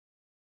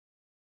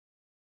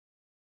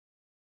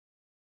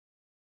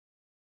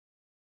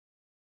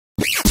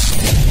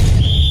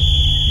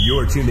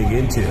You're tuning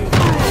into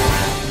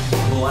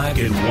Black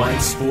and White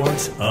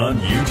Sports on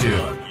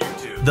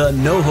YouTube. The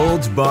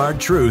no-holds-barred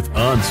truth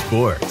on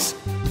sports.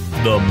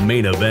 The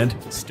main event.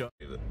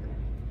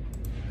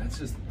 That's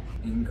just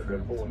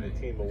incredible. Pulling the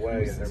team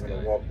away, and they're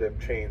going to walk them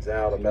chains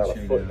out about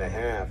 1.5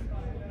 feet.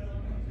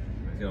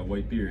 He's got a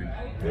white beard.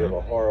 We have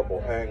a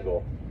horrible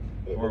angle.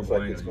 It looks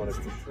like it's going to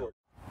be short.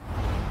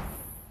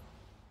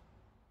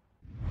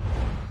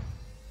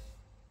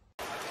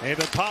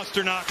 David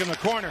Pasternak in the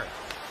corner.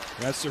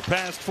 Has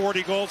surpassed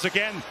 40 goals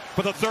again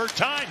for the third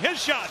time. His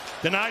shot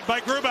denied by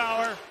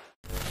Grubauer.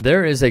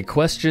 There is a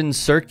question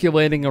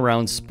circulating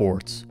around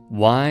sports.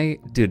 Why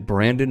did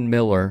Brandon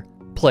Miller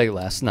play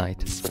last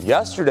night?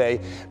 Yesterday,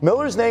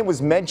 Miller's name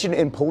was mentioned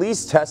in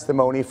police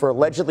testimony for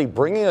allegedly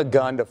bringing a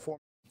gun to form.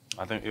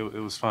 I think it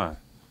was fun.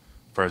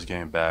 First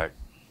game back,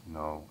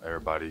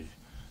 everybody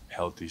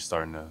healthy,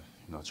 starting to,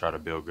 try to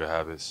build good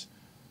habits.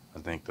 I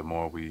think the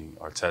more we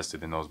are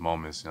tested in those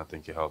moments, I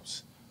think it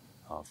helps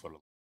for the.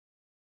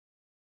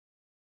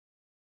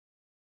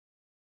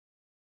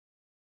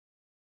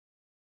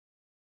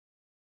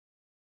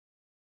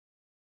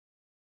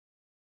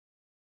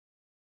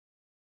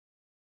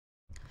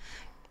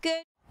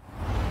 Good.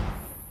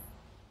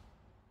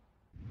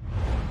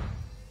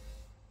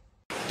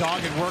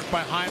 Dogged work by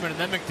Hyman, and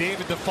then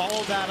McDavid to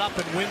follow that up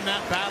and win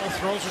that battle.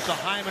 Throws it to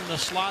Hyman in the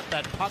slot.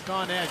 That puck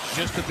on edge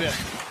just a bit.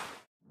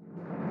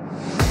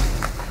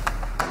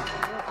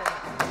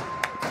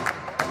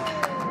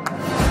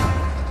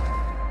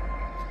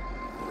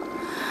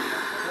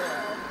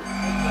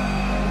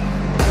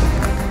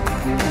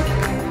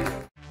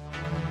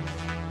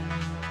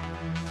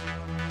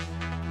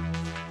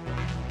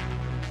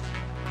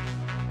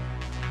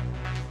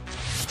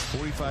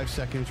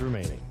 Seconds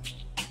remaining.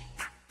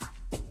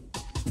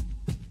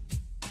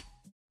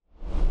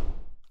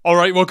 All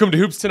right, welcome to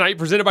Hoops Tonight,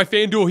 presented by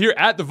FanDuel here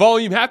at The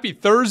Volume. Happy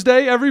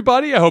Thursday,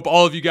 everybody. I hope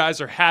all of you guys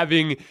are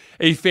having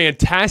a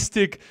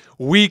fantastic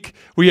week.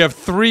 We have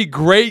 3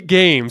 great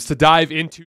games to dive into.